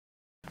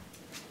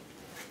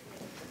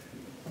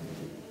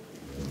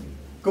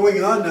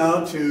Going on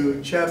now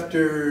to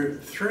Chapter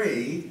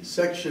 3,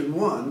 Section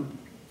 1,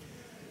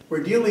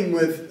 we're dealing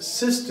with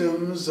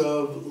systems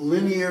of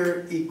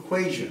linear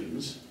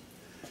equations.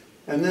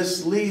 And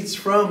this leads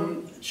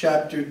from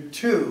Chapter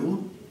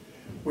 2,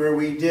 where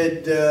we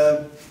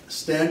did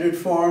standard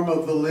form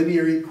of the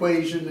linear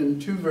equation in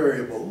two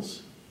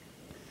variables.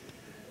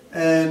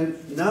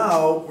 And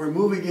now we're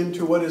moving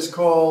into what is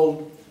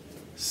called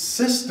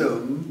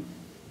system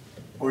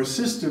or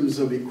systems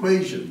of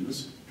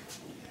equations,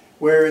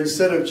 where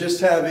instead of just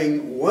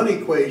having one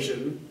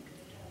equation,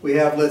 we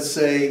have, let's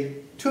say,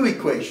 two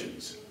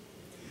equations.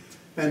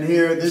 And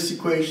here, this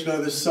equation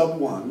are the sub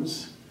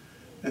 1s,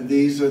 and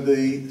these are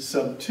the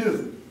sub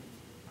 2.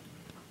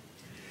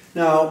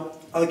 Now,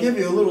 I'll give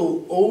you a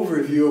little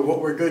overview of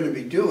what we're going to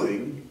be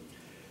doing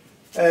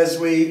as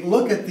we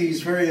look at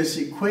these various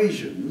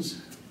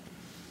equations.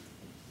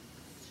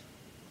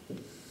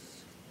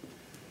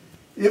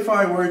 If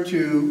I were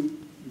to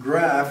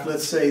graph,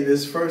 let's say,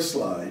 this first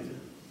slide,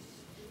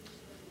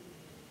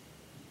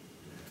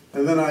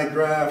 and then I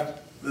graphed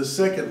the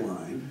second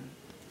line,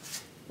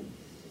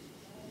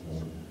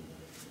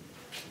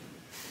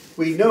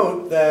 we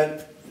note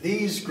that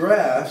these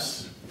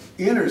graphs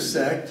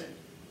intersect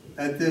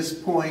at this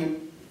point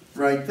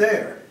right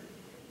there.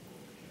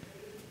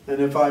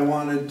 And if I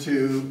wanted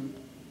to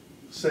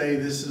say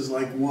this is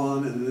like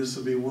 1, and this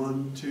will be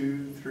 1,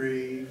 2,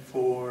 3,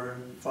 4,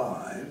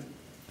 5,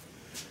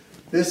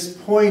 this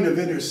point of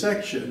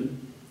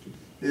intersection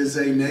is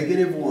a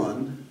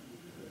 -1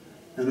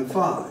 and a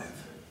 5.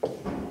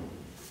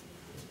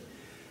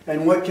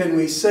 And what can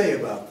we say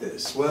about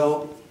this?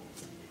 Well,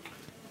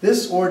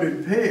 this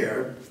ordered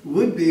pair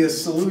would be a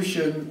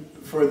solution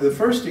for the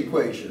first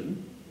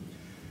equation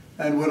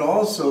and would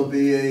also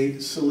be a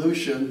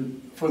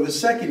solution for the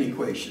second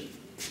equation.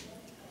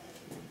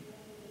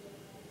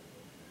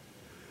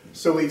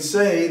 So we'd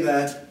say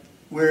that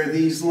where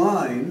these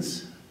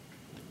lines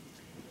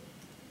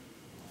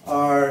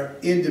are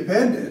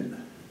independent,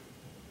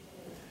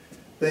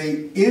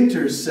 they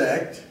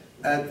intersect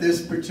at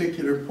this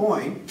particular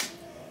point,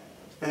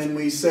 and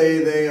we say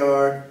they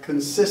are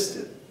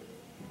consistent.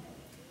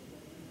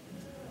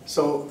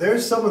 So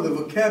there's some of the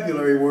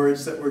vocabulary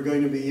words that we're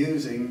going to be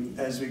using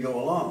as we go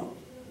along.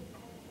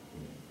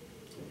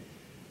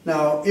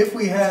 Now, if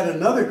we had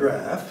another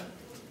graph,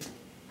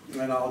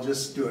 and I'll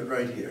just do it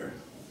right here,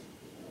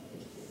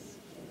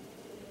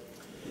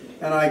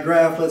 and I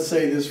graph, let's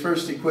say, this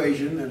first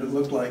equation, and it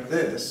looked like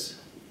this,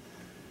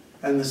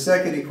 and the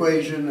second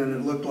equation, and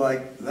it looked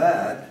like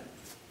that,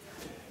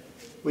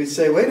 we'd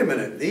say, wait a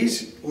minute,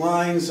 these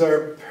lines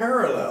are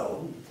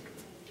parallel,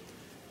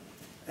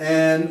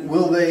 and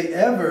will they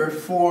ever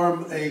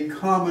form a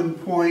common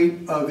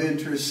point of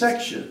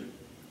intersection?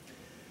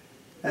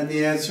 And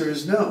the answer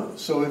is no.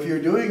 So if you're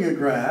doing a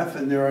graph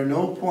and there are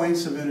no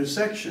points of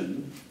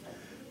intersection,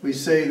 we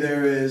say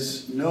there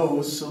is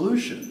no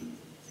solution.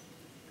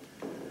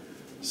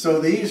 So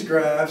these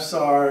graphs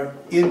are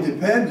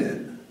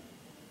independent,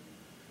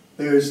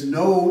 there's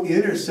no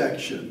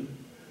intersection,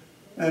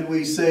 and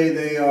we say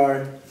they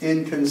are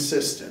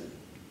inconsistent.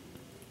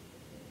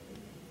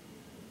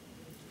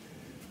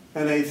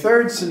 And a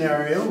third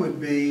scenario would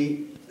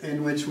be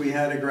in which we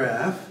had a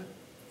graph,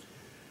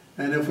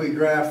 and if we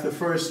graph the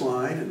first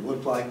line, it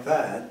looked like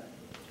that.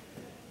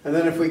 And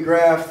then if we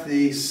graph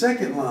the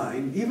second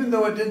line, even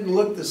though it didn't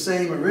look the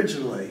same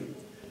originally,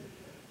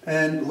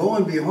 and lo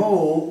and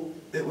behold,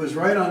 it was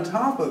right on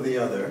top of the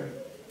other,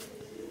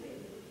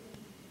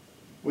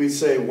 we'd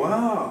say,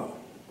 wow,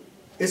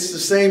 it's the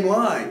same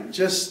line,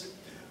 just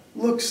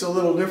looks a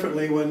little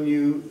differently when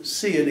you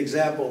see an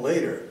example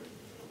later.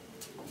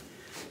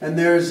 And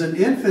there's an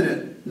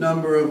infinite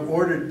number of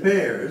ordered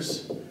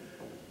pairs,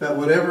 that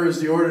whatever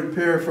is the ordered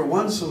pair for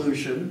one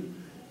solution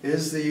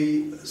is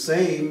the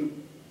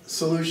same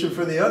solution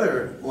for the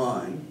other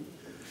line.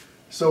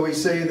 So we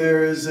say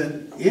there is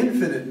an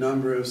infinite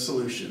number of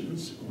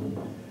solutions,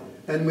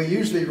 and we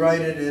usually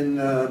write it in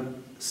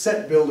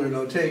set builder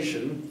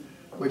notation,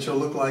 which will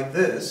look like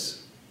this.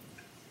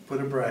 Put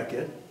a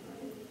bracket.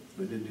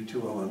 We didn't do too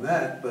well on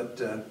that,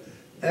 but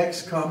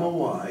x comma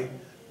y,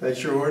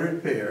 that's your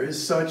ordered pair,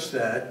 is such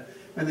that,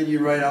 and then you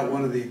write out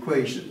one of the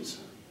equations.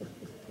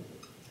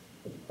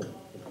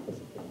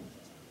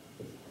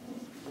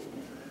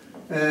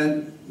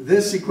 And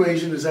this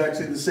equation is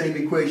actually the same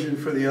equation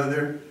for the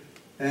other,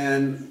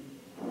 and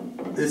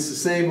it's the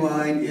same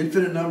line,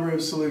 infinite number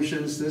of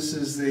solutions. This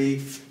is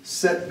the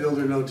set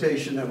builder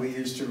notation that we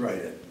use to write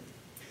it.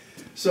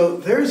 So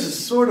there's a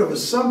sort of a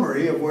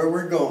summary of where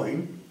we're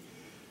going,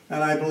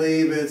 and I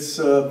believe it's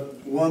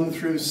 1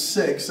 through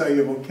 6 are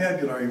your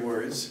vocabulary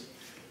words,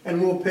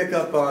 and we'll pick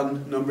up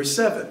on number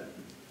 7.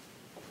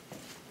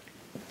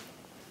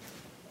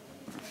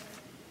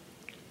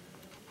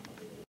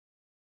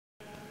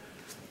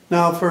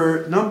 Now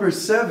for number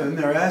 7,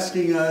 they're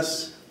asking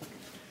us,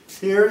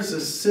 here's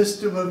a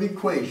system of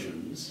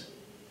equations.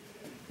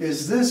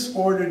 Is this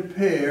ordered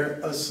pair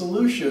a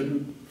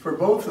solution for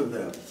both of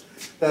them?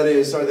 That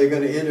is, are they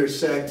going to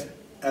intersect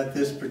at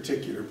this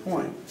particular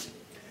point?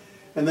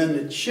 And then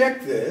to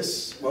check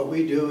this, what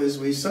we do is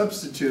we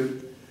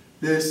substitute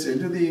this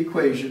into the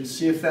equation,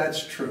 see if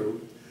that's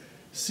true,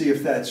 see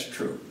if that's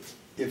true.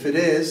 If it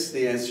is,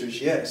 the answer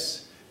is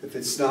yes. If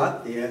it's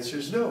not, the answer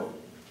is no.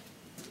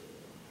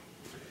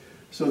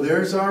 So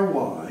there's our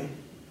y.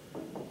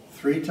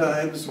 3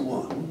 times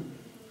 1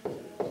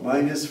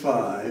 minus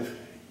 5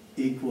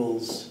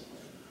 equals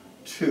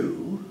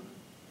 2.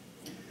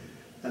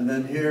 And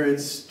then here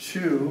it's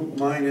 2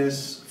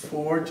 minus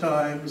 4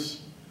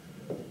 times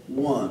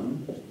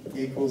 1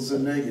 equals a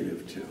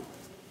negative 2.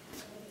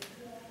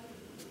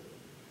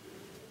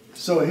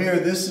 So here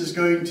this is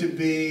going to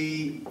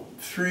be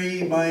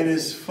 3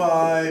 minus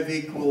 5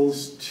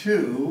 equals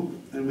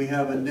 2, and we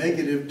have a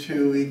negative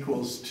 2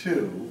 equals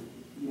 2.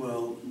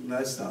 Well,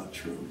 that's not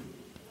true.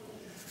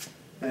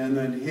 And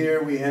then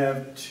here we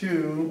have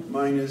 2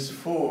 minus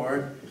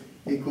 4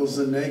 equals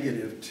a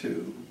negative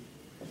 2.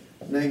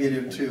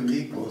 Negative 2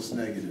 equals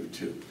negative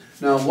 2.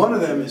 Now one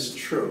of them is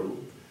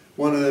true,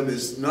 one of them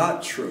is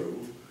not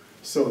true,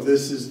 so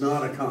this is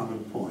not a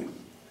common point.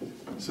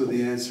 So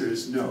the answer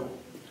is no.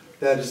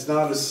 That is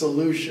not a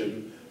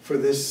solution for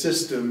this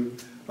system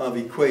of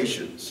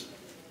equations.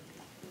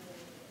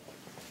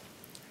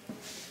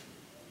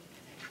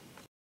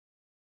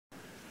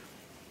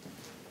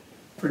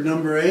 For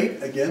number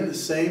 8, again the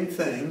same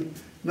thing.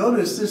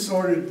 Notice this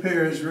ordered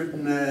pair is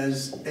written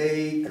as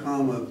A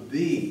comma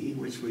B,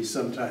 which we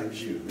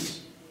sometimes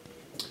use.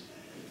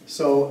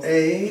 So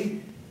A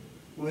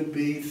would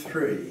be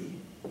 3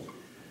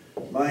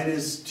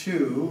 minus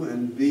 2,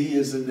 and B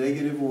is a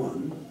negative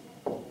 1,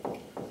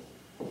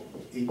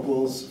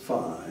 equals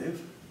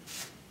 5.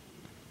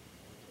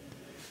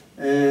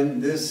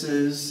 And this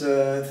is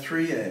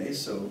 3A,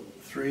 so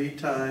 3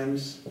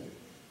 times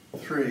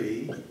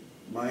 3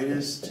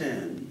 minus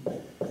 10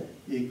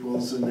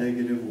 equals a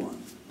negative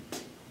 1.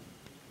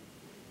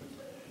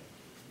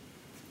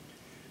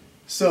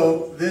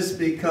 So this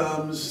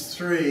becomes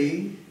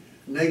 3,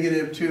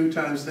 negative 2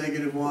 times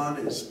negative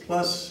 1 is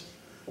plus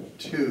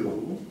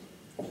 2,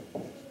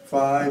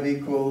 5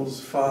 equals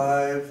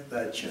 5,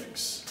 that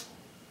checks.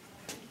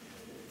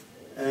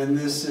 And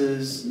this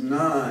is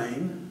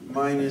 9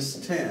 minus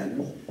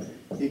 10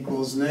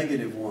 equals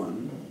negative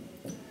 1.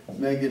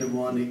 Negative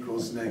 1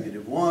 equals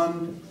negative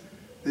 1.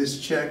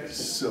 This checks,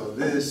 so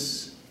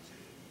this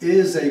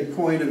is a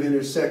point of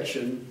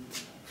intersection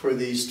for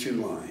these two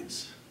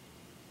lines.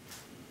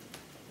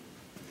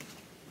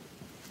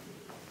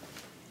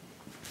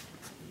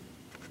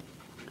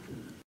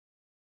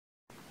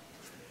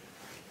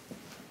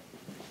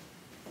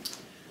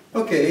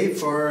 Okay,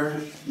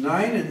 for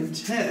 9 and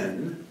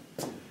 10,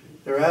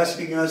 they're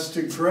asking us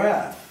to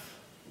graph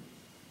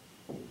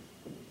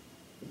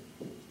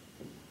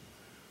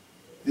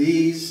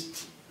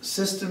these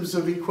systems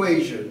of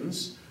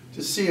equations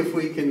to see if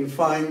we can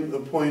find the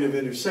point of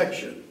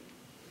intersection.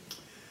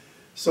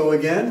 So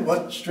again,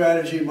 what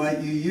strategy might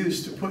you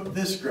use to put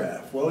this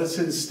graph? Well, it's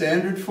in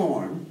standard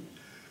form,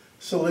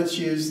 so let's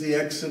use the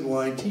x and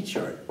y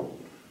t-chart.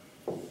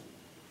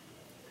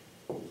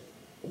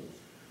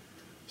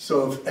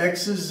 So if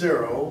x is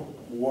 0,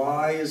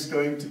 y is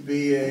going to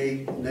be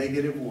a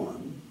negative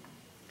 1.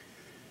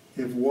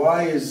 If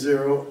y is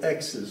 0,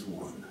 x is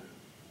 1.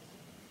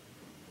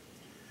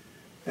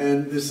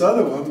 And this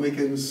other one we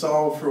can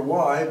solve for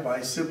y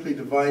by simply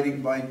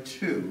dividing by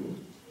 2.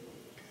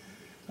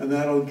 And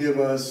that'll give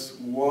us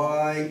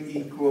y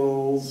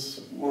equals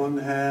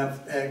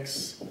 1/2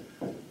 x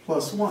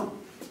plus 1.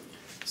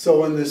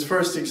 So in this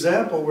first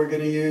example, we're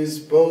going to use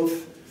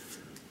both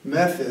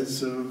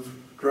methods of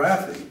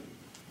graphing.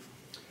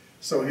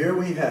 So here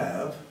we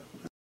have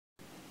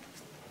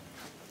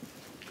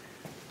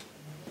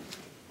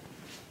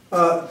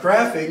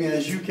graphing,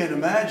 as you can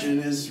imagine,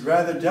 is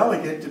rather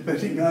delicate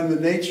depending on the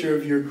nature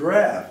of your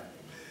graph.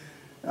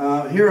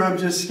 Here I'm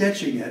just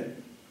sketching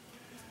it.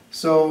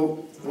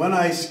 So when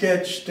I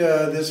sketched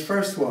this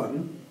first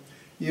one,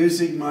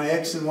 using my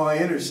x and y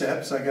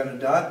intercepts, I got a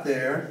dot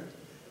there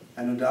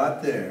and a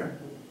dot there.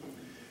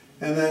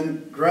 And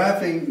then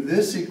graphing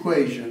this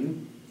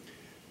equation,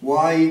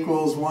 y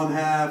equals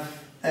 1/2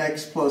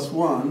 x plus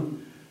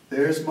 1,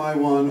 there's my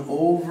 1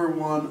 over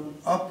 1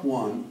 up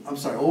 1, I'm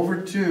sorry,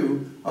 over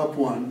 2 up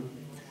 1,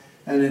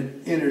 and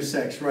it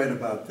intersects right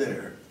about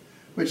there,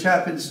 which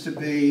happens to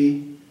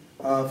be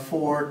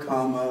 4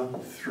 comma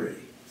 3.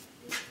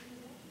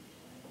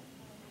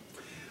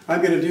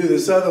 I'm going to do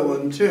this other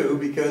one too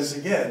because,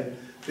 again,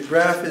 the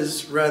graph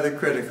is rather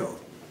critical.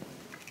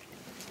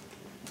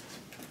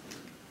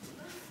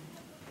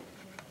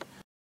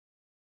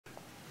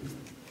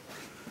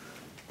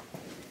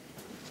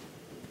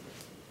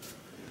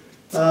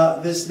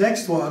 This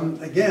next one,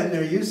 again,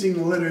 they're using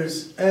the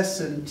letters S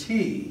and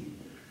T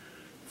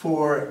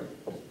for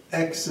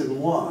X and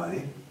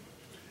Y.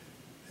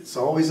 It's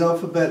always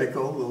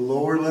alphabetical. The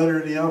lower letter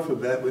in the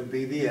alphabet would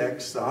be the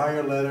X. The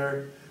higher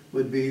letter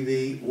would be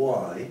the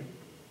Y.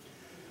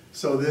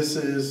 So this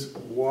is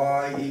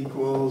Y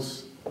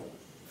equals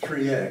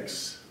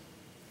 3X.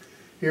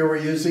 Here we're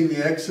using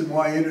the X and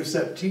Y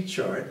intercept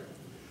t-chart.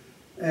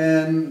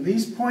 and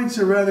these points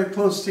are rather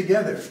close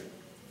together.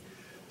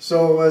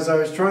 So as I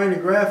was trying to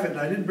graph it, and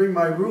I didn't bring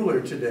my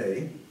ruler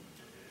today,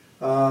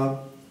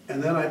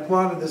 and then I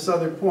plotted this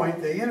other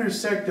point, they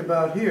intersect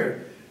about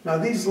here. Now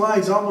these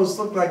lines almost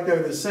look like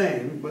they're the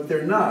same, but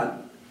they're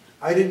not.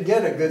 I didn't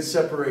get a good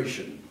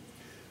separation.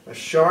 A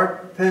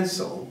sharp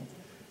pencil,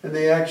 and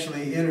they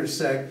actually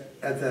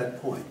intersect at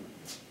that point.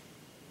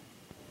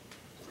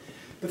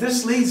 But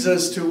this leads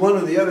us to one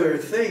of the other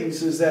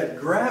things, is that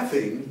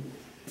graphing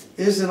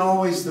isn't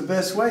always the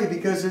best way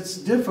because it's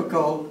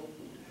difficult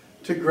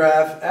to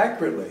graph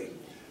accurately.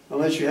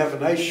 Unless you have a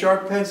nice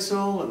sharp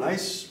pencil, a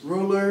nice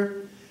ruler,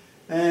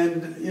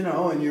 and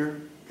you're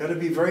got to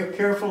be very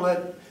careful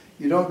that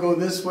you don't go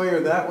this way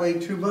or that way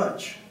too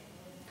much.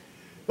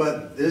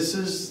 But this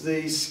is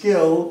the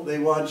skill they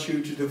want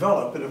you to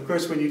develop. And of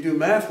course, when you do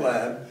Math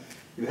Lab,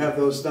 you have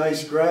those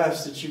nice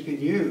graphs that you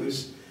can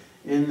use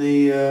in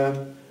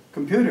the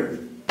computer.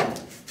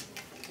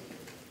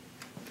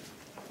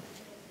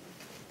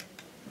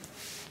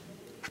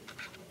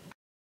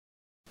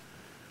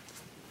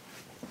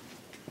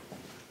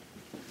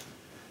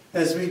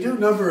 As we do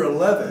number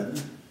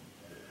 11,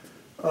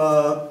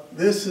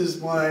 this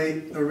is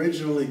my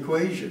original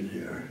equation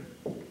here.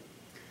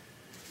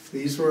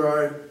 These were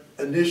our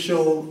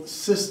initial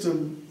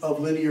system of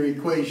linear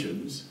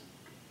equations.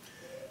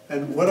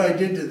 And what I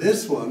did to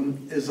this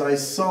one is I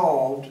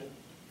solved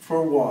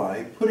for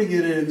y, putting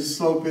it in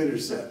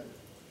slope-intercept.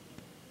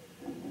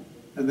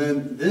 And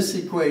then this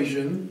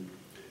equation,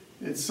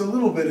 it's a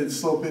little bit in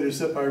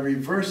slope-intercept. I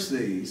reversed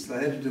these.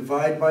 I had to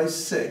divide by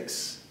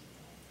 6.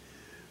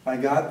 I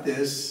got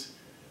this,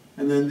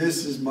 and then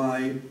this is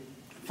my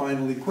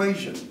final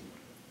equation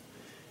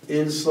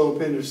in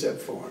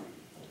slope-intercept form.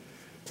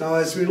 Now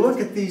as we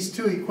look at these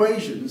two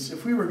equations,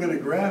 if we were going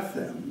to graph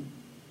them,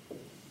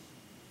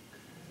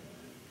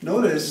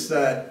 notice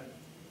that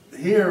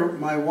here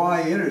my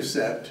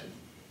y-intercept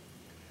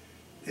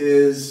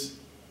is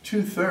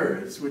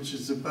 2/3, which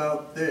is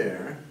about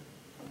there,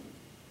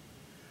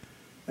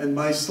 and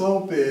my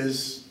slope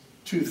is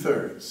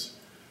 2/3.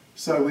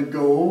 So I would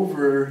go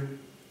over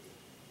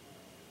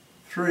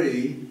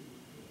 3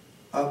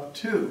 up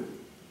 2.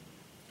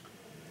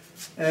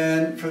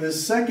 And for the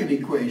second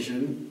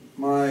equation,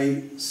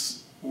 my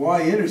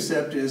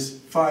y-intercept is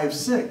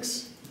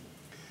 5/6.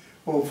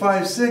 Well,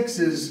 5/6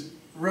 is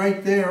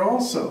right there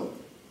also,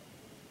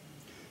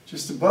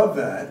 just above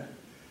that.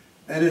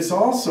 And it's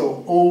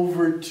also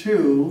over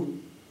 2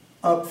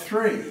 up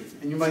 3.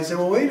 And you might say,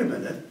 well, wait a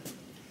minute.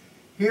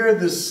 Here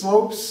the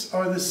slopes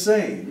are the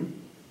same,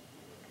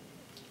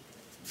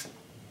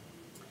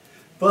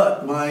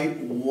 but my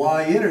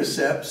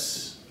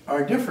y-intercepts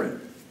are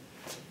different.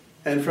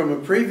 And from a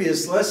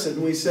previous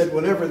lesson, we said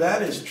whenever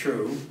that is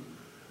true,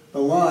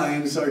 the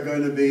lines are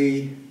going to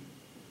be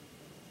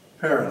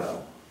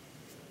parallel.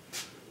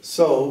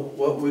 So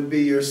what would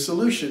be your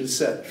solution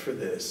set for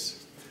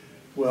this?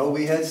 Well,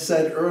 we had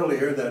said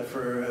earlier that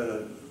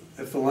for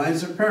if the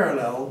lines are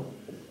parallel,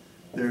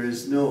 there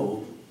is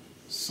no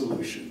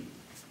solution.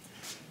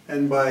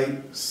 And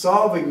by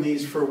solving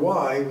these for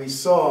y, we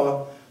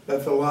saw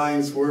that the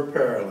lines were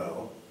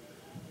parallel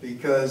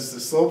because the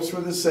slopes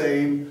were the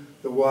same,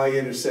 the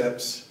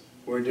y-intercepts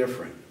were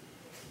different.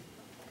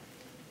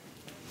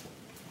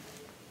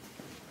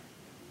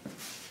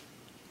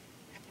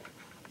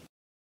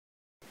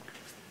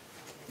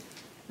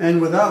 And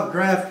without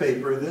graph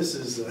paper, this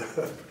is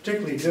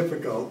particularly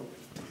difficult.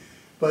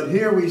 But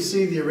here we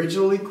see the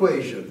original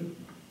equation.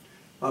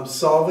 I'm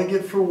solving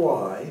it for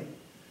y,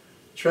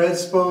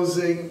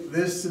 transposing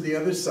this to the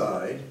other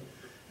side,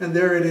 and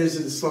there it is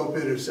in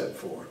slope-intercept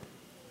form.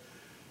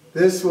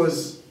 This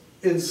was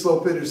in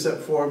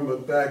slope-intercept form,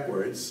 but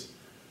backwards.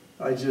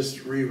 I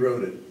just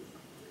rewrote it.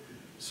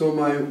 So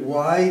my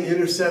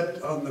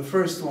y-intercept on the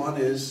first one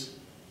is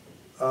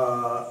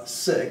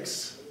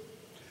 6.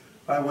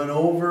 I went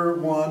over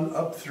 1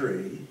 up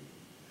 3.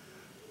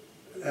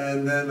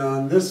 And then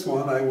on this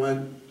one I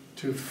went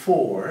to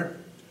 4.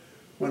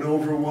 Went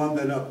over 1,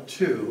 then up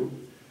 2.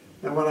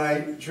 And when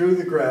I drew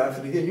the graph,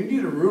 and again, you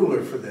need a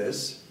ruler for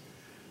this,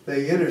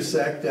 they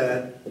intersect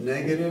at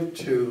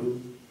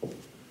 -2,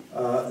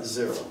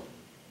 0.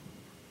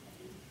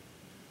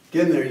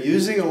 Again, they're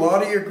using a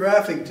lot of your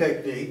graphing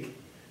technique,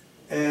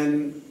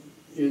 and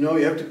you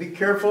have to be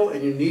careful,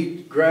 and you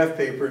need graph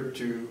paper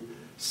to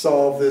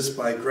solve this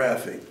by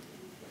graphing.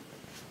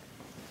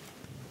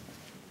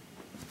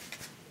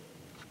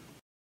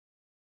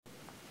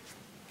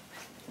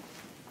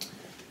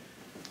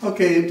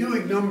 Okay, in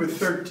doing number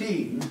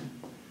 13,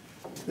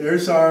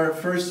 there's our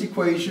first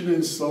equation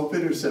in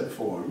slope-intercept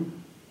form.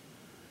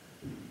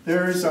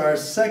 There's our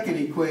second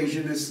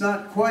equation. It's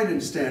not quite in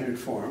standard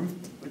form,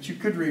 but you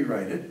could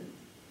rewrite it.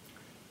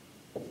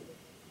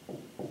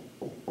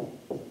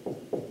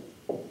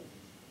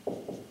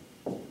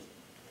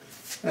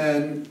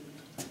 And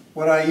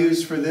what I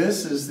use for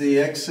this is the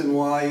x and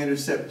y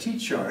intercept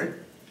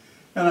t-chart,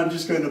 and I'm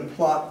just going to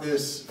plot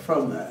this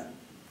from that.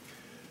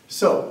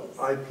 So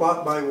I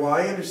plot my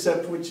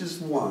y-intercept, which is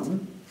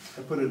 1.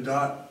 I put a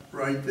dot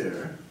right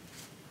there.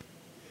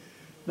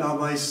 Now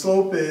my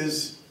slope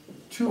is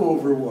 2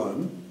 over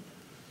 1,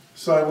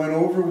 so I went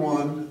over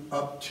 1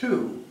 up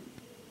 2.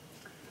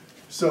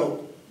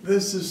 So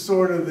this is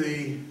sort of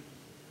the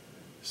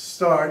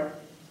start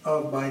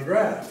of my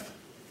graph.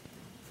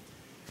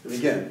 And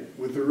again,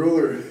 with the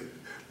ruler,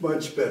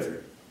 much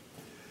better.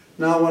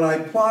 Now when I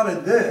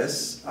plotted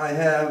this, I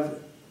have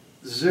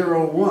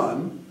 0,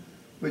 1,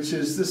 which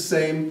is the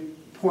same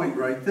point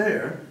right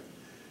there.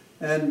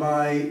 And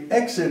my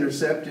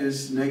x-intercept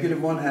is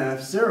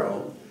 -1/2,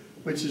 0,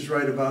 which is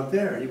right about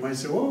there. You might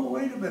say, oh,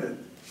 wait a minute.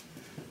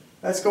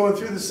 That's going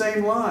through the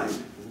same line.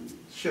 It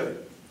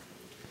should.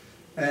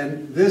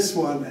 And this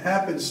one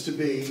happens to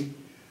be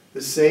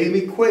the same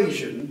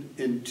equation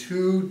in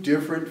 2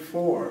 different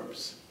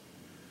forms.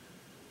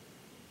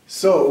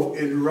 So,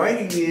 in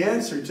writing the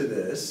answer to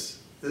this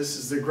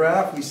is the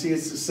graph. We see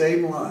it's the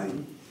same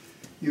line.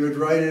 You would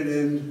write it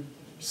in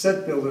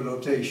set builder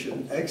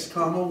notation. X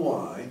comma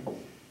y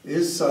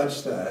is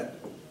such that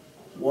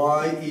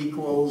y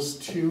equals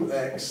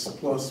 2x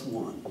plus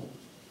 1.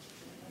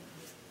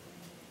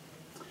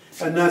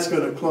 And that's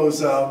going to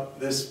close out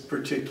this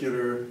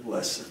particular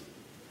lesson.